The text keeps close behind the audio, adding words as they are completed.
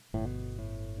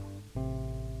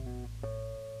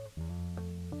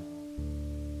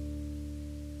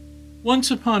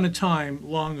Once upon a time,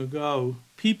 long ago,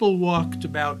 people walked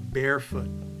about barefoot.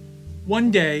 One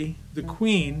day, the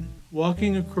queen,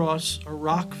 walking across a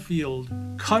rock field,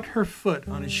 cut her foot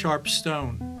on a sharp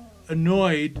stone.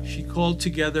 Annoyed, she called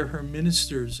together her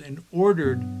ministers and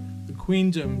ordered the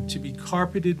queendom to be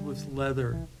carpeted with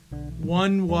leather.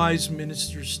 One wise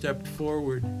minister stepped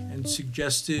forward and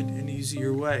suggested an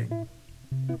easier way.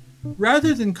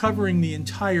 Rather than covering the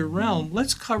entire realm,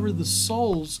 let's cover the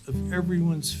soles of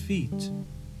everyone's feet.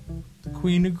 The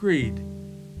queen agreed,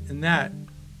 and that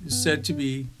is said to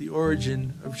be the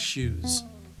origin of shoes.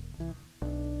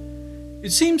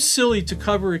 It seems silly to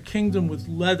cover a kingdom with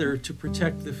leather to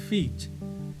protect the feet.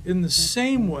 In the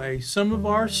same way, some of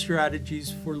our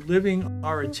strategies for living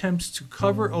are attempts to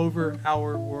cover over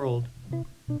our world.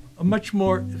 A much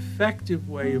more effective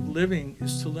way of living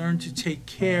is to learn to take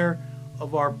care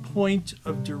of our point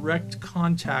of direct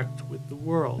contact with the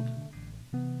world.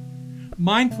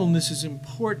 Mindfulness is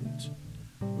important.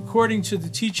 According to the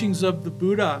teachings of the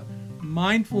Buddha,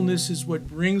 mindfulness is what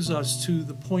brings us to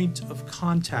the point of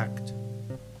contact.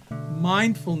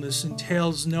 Mindfulness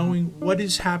entails knowing what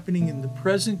is happening in the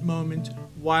present moment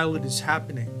while it is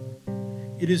happening.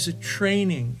 It is a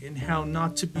training in how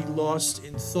not to be lost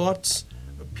in thoughts,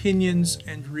 opinions,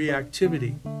 and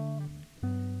reactivity.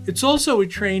 It's also a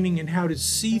training in how to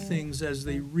see things as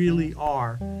they really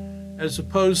are, as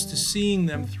opposed to seeing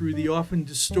them through the often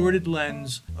distorted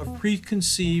lens of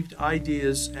preconceived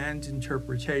ideas and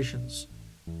interpretations.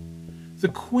 The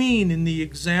queen in the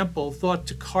example thought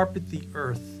to carpet the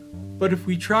earth, but if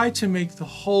we try to make the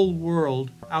whole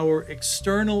world, our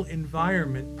external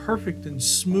environment, perfect and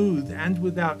smooth and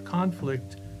without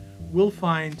conflict, we'll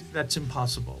find that's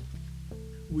impossible.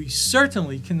 We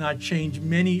certainly cannot change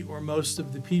many or most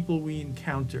of the people we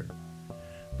encounter,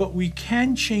 but we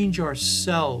can change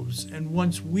ourselves, and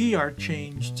once we are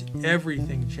changed,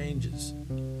 everything changes.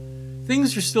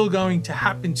 Things are still going to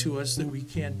happen to us that we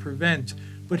can't prevent,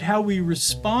 but how we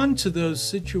respond to those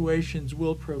situations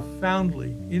will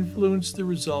profoundly influence the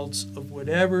results of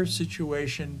whatever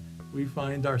situation we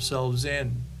find ourselves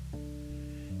in.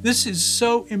 This is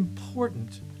so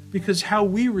important because how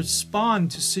we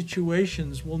respond to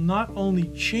situations will not only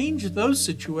change those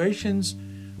situations,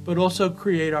 but also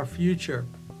create our future.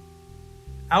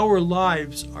 Our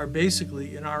lives are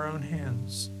basically in our own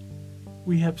hands.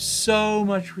 We have so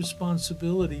much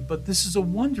responsibility, but this is a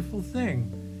wonderful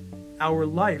thing. Our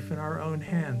life in our own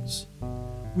hands.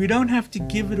 We don't have to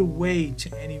give it away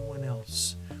to anyone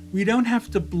else. We don't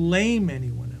have to blame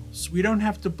anyone else. We don't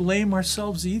have to blame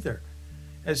ourselves either.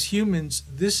 As humans,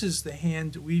 this is the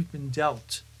hand we've been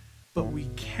dealt, but we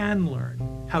can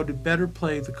learn how to better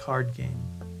play the card game.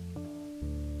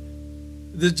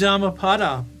 The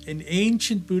Dhammapada, an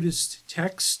ancient Buddhist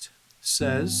text,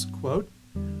 says, quote,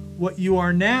 "What you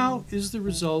are now is the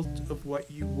result of what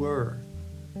you were.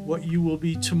 What you will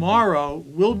be tomorrow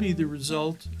will be the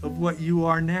result of what you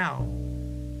are now.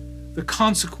 The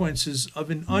consequences of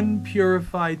an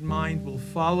unpurified mind will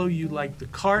follow you like the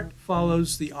cart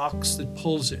follows the ox that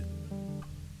pulls it.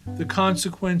 The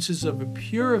consequences of a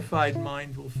purified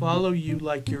mind will follow you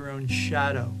like your own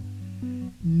shadow.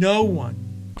 No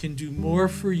one can do more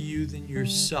for you than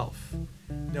yourself.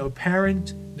 No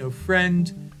parent, no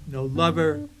friend, no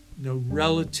lover, no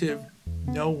relative,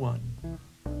 no one.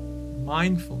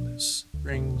 Mindfulness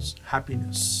brings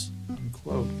happiness."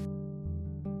 Unquote.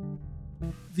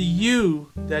 The you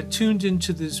that tuned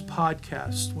into this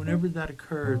podcast, whenever that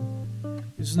occurred,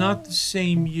 is not the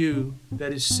same you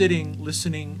that is sitting,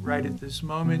 listening right at this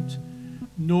moment,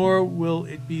 nor will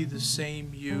it be the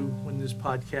same you when this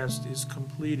podcast is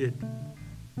completed.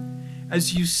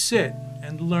 As you sit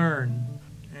and learn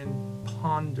and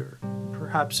ponder,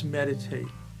 perhaps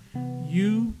meditate,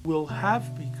 you will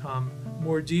have become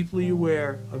more deeply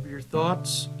aware of your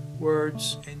thoughts,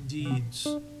 words, and deeds.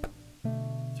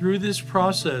 Through this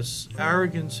process,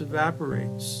 arrogance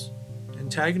evaporates,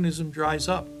 antagonism dries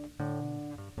up.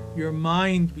 Your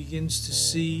mind begins to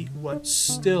see what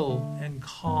still and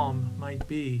calm might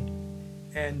be,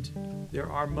 and there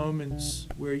are moments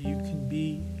where you can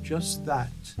be just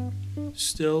that,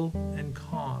 still and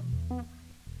calm.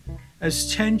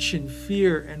 As tension,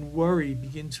 fear, and worry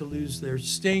begin to lose their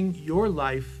sting, your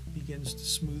life begins to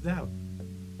smooth out.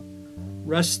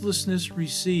 Restlessness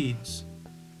recedes.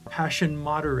 Passion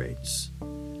moderates.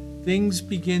 Things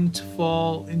begin to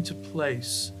fall into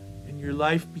place, and your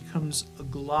life becomes a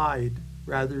glide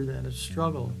rather than a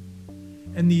struggle.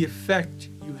 And the effect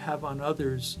you have on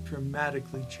others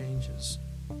dramatically changes.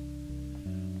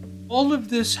 All of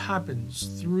this happens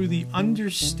through the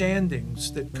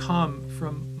understandings that come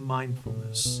from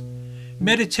mindfulness.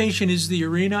 Meditation is the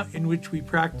arena in which we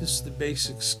practice the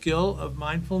basic skill of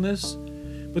mindfulness,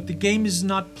 but the game is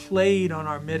not played on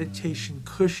our meditation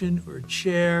cushion or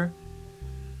chair.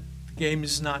 The game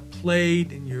is not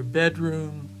played in your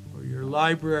bedroom or your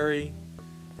library,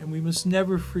 and we must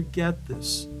never forget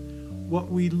this. What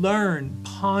we learn,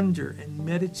 ponder, and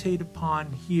meditate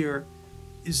upon here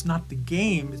is not the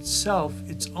game itself,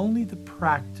 it's only the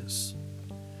practice.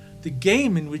 The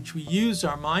game in which we use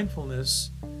our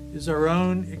mindfulness is our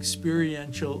own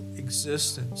experiential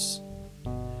existence.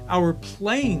 Our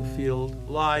playing field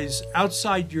lies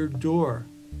outside your door,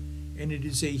 and it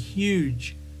is a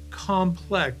huge,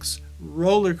 complex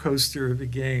roller coaster of a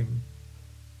game.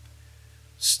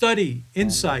 Study,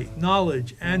 insight,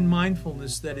 knowledge, and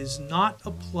mindfulness that is not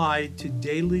applied to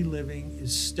daily living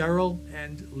is sterile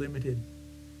and limited.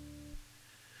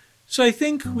 So I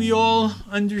think we all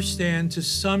understand to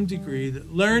some degree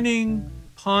that learning,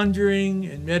 pondering,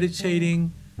 and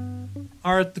meditating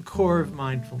are at the core of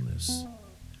mindfulness.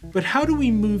 But how do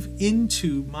we move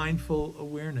into mindful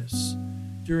awareness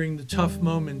during the tough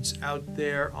moments out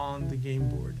there on the game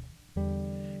board?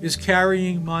 Is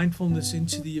carrying mindfulness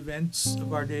into the events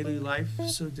of our daily life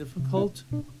so difficult?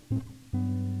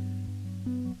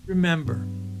 Remember,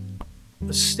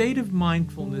 a state of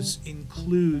mindfulness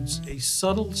includes a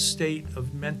subtle state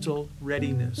of mental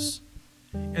readiness.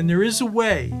 And there is a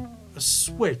way, a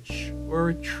switch, or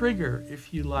a trigger,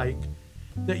 if you like,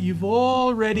 that you've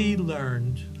already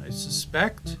learned, I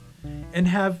suspect, and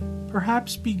have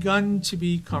perhaps begun to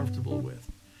be comfortable with,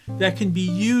 that can be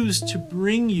used to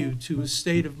bring you to a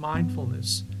state of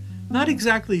mindfulness. Not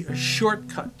exactly a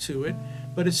shortcut to it,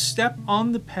 but a step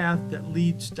on the path that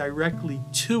leads directly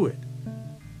to it.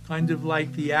 Kind of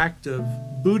like the act of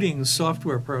booting a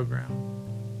software program.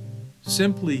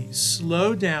 Simply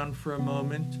slow down for a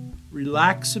moment,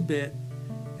 relax a bit,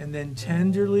 and then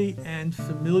tenderly and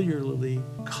familiarly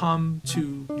come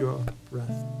to your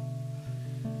breath.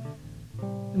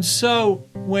 And so,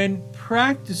 when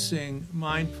practicing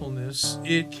mindfulness,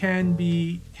 it can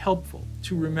be helpful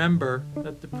to remember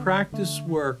that the practice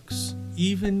works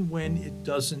even when it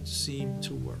doesn't seem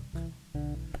to work.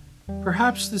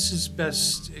 Perhaps this is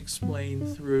best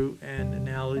explained through an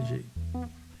analogy.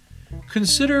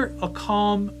 Consider a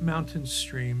calm mountain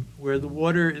stream where the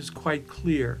water is quite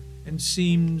clear and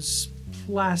seems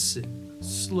placid,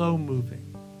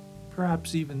 slow-moving,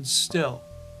 perhaps even still.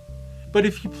 But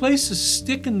if you place a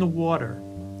stick in the water,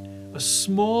 a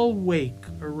small wake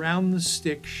around the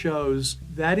stick shows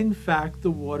that in fact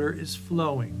the water is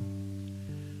flowing.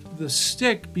 The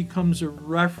stick becomes a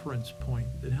reference point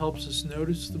that helps us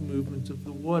notice the movement of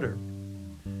the water.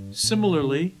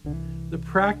 Similarly, the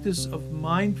practice of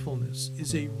mindfulness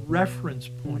is a reference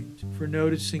point for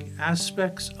noticing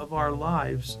aspects of our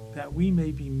lives that we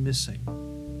may be missing.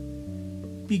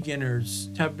 Beginners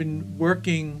have been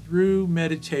working through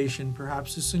meditation,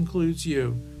 perhaps this includes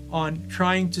you, on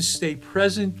trying to stay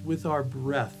present with our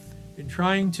breath. In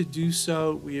trying to do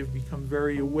so, we have become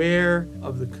very aware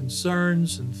of the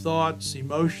concerns and thoughts,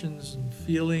 emotions and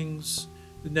feelings,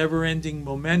 the never-ending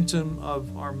momentum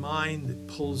of our mind that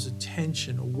pulls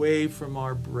attention away from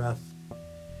our breath.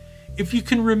 If you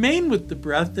can remain with the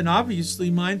breath, then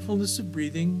obviously mindfulness of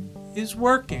breathing is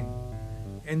working,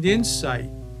 and insight,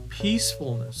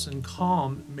 peacefulness, and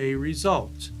calm may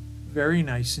result. Very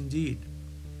nice indeed.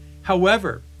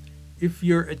 However, if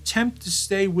your attempt to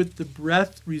stay with the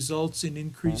breath results in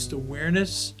increased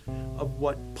awareness of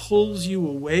what pulls you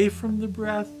away from the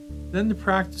breath, then the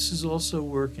practice is also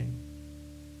working.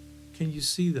 Can you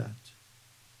see that?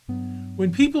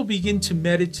 When people begin to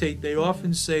meditate, they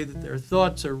often say that their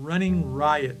thoughts are running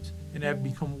riot and have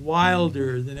become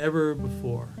wilder than ever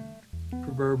before.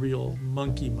 Proverbial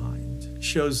monkey mind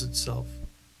shows itself.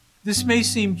 This may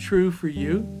seem true for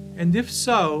you, and if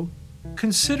so,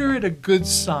 consider it a good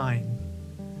sign.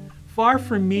 Far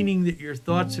from meaning that your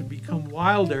thoughts have become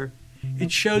wilder,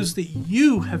 it shows that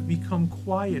you have become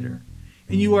quieter,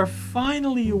 and you are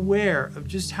finally aware of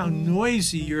just how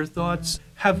noisy your thoughts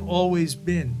have always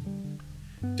been.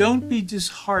 Don't be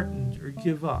disheartened or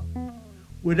give up.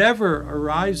 Whatever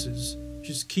arises,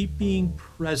 just keep being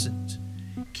present.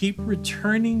 Keep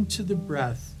returning to the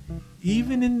breath,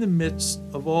 even in the midst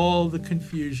of all the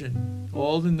confusion,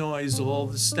 all the noise, all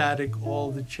the static, all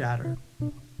the chatter.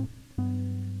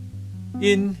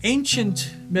 In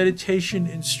ancient meditation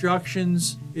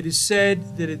instructions, it is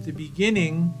said that at the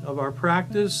beginning of our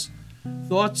practice,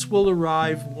 thoughts will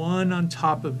arrive one on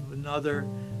top of another,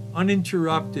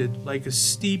 uninterrupted, like a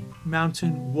steep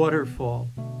mountain waterfall.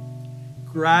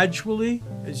 Gradually,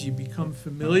 as you become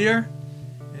familiar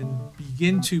and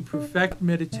begin to perfect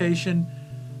meditation,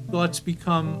 thoughts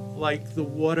become like the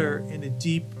water in a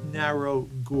deep, narrow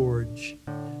gorge.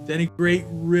 Then a great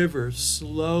river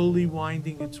slowly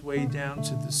winding its way down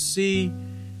to the sea.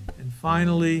 And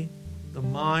finally, the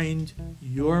mind,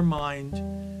 your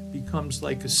mind, becomes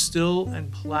like a still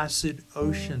and placid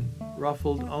ocean,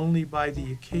 ruffled only by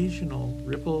the occasional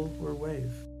ripple or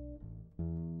wave.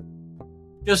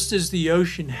 Just as the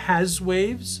ocean has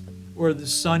waves, or the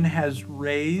sun has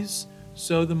rays,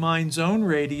 so the mind's own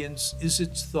radiance is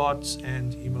its thoughts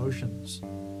and emotions.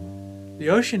 The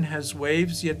ocean has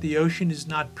waves, yet the ocean is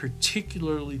not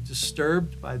particularly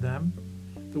disturbed by them.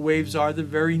 The waves are the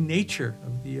very nature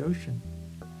of the ocean.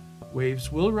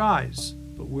 Waves will rise,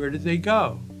 but where do they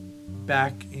go?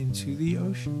 Back into the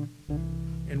ocean.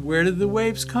 And where do the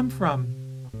waves come from?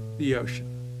 The ocean.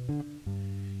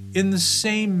 In the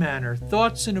same manner,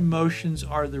 thoughts and emotions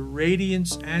are the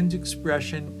radiance and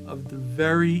expression of the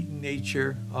very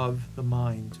nature of the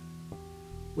mind.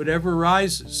 Whatever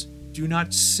rises, do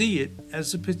not see it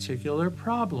as a particular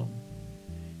problem.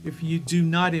 If you do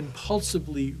not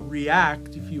impulsively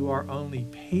react, if you are only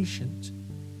patient,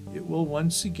 it will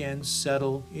once again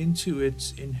settle into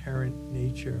its inherent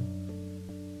nature.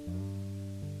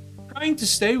 Trying to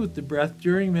stay with the breath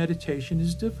during meditation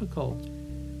is difficult.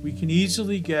 We can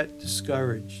easily get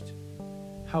discouraged.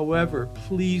 However,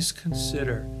 please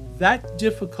consider that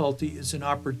difficulty is an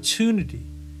opportunity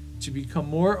to become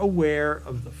more aware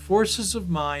of the forces of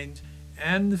mind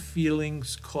and the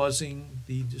feelings causing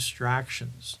the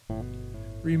distractions.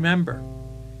 Remember,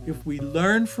 if we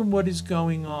learn from what is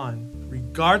going on,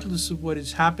 regardless of what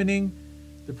is happening,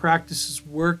 the practice is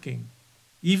working,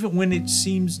 even when it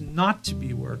seems not to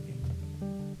be working.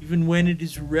 Even when it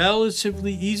is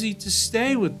relatively easy to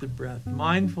stay with the breath,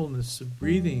 mindfulness of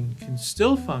breathing can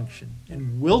still function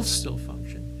and will still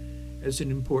function as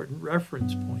an important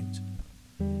reference point.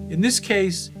 In this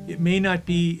case, it may not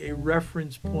be a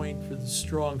reference point for the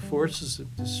strong forces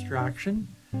of distraction,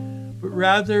 but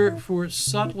rather for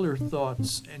subtler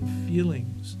thoughts and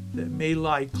feelings that may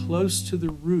lie close to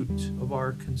the root of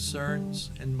our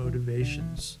concerns and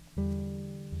motivations.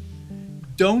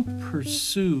 Don't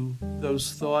pursue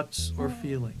those thoughts or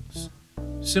feelings.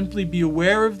 Simply be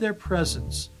aware of their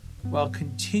presence while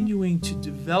continuing to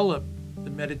develop the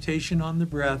meditation on the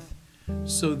breath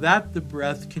so that the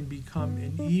breath can become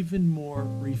an even more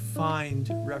refined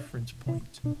reference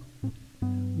point.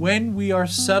 When we are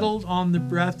settled on the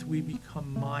breath, we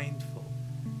become mindful,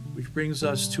 which brings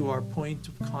us to our point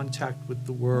of contact with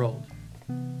the world.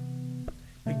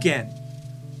 Again,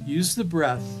 use the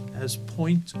breath as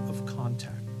point of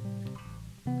contact.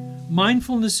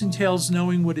 Mindfulness entails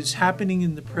knowing what is happening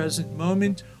in the present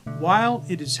moment while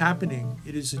it is happening.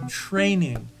 It is a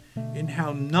training in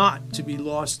how not to be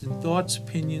lost in thoughts,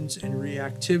 opinions, and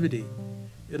reactivity.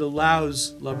 It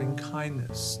allows loving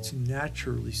kindness to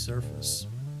naturally surface.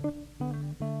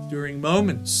 During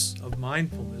moments of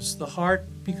mindfulness, the heart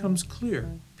becomes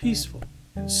clear, peaceful,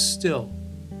 and still,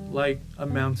 like a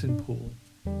mountain pool.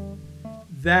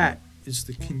 That is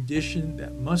the condition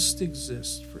that must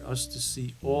exist for us to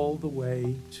see all the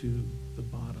way to the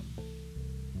bottom.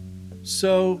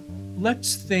 So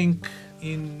let's think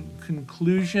in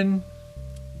conclusion.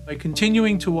 By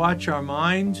continuing to watch our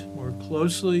mind more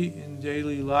closely in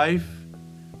daily life,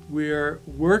 we're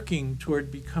working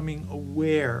toward becoming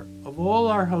aware of all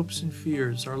our hopes and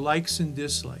fears, our likes and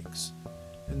dislikes,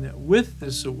 and that with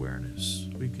this awareness,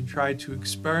 we can try to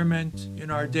experiment in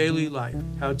our daily life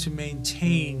how to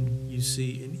maintain, you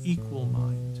see, an equal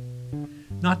mind.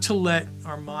 Not to let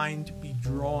our mind be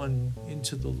drawn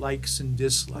into the likes and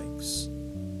dislikes.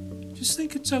 Just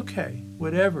think it's okay,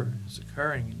 whatever is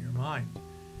occurring in your mind.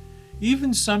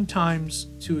 Even sometimes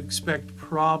to expect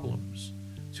problems,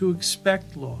 to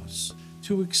expect loss,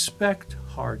 to expect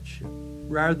hardship,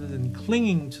 rather than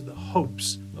clinging to the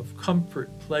hopes of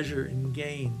comfort, pleasure, and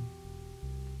gain.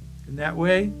 In that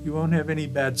way, you won't have any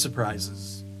bad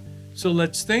surprises. So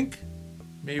let's think.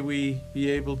 May we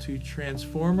be able to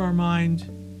transform our mind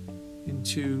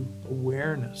into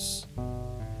awareness,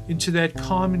 into that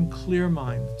calm and clear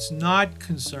mind that's not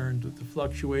concerned with the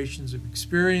fluctuations of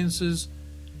experiences,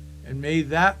 and may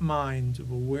that mind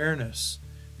of awareness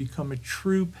become a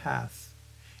true path,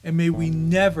 and may we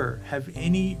never have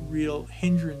any real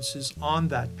hindrances on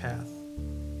that path,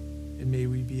 and may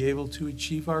we be able to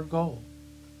achieve our goal,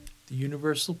 the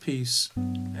universal peace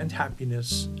and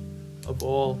happiness of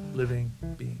all living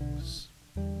beings.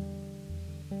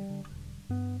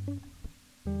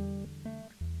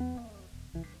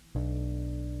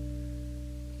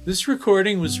 This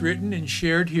recording was written and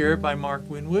shared here by Mark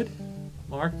Winwood.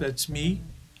 Mark, that's me,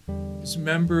 is a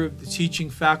member of the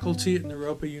teaching faculty at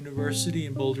Naropa University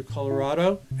in Boulder,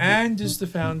 Colorado, and is the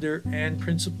founder and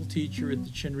principal teacher at the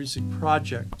Chenrezig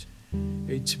Project,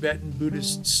 a Tibetan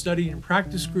Buddhist study and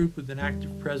practice group with an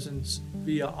active presence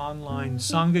via online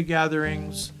Sangha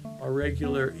gatherings, our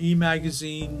regular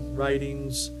e-magazine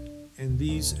writings, and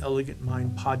these Elegant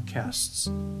Mind podcasts.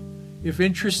 If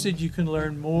interested, you can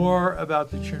learn more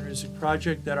about the Chenrezig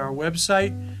Project at our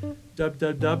website,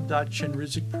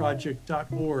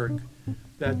 www.chenrezigproject.org.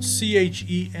 That's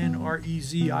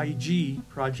CHENREZIG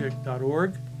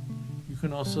project.org. You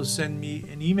can also send me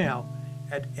an email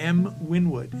at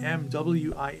mwinwood,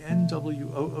 MWINWOOD,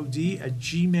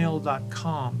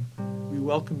 @gmail.com. We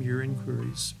welcome your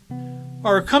inquiries.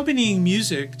 Our accompanying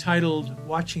music, titled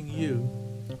Watching You,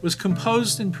 was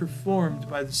composed and performed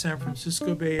by the San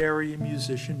Francisco Bay Area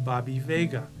musician Bobby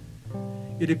Vega.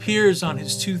 It appears on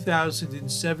his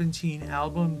 2017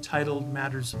 album titled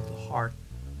Matters of the Heart.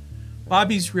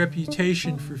 Bobby's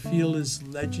reputation for feel is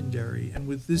legendary, and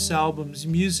with this album's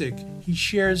music, he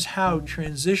shares how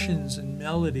transitions and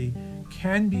melody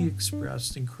can be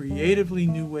expressed in creatively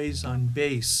new ways on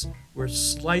bass, where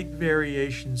slight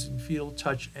variations in feel,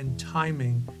 touch, and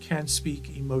timing can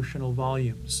speak emotional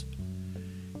volumes.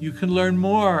 You can learn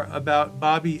more about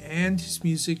Bobby and his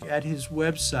music at his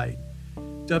website,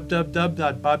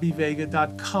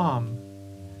 www.bobbyvega.com.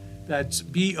 That's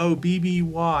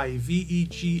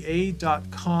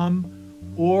BOBBYVEGA.com,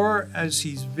 or as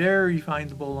he's very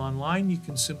findable online, you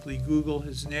can simply Google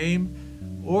his name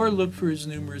or look for his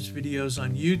numerous videos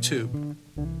on YouTube.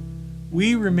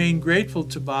 We remain grateful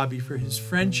to Bobby for his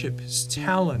friendship, his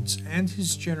talents, and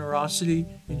his generosity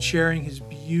in sharing his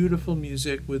beautiful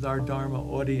music with our Dharma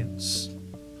audience.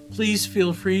 Please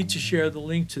feel free to share the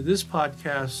link to this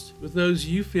podcast with those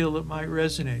you feel it might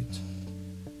resonate.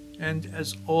 And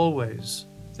as always,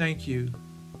 thank you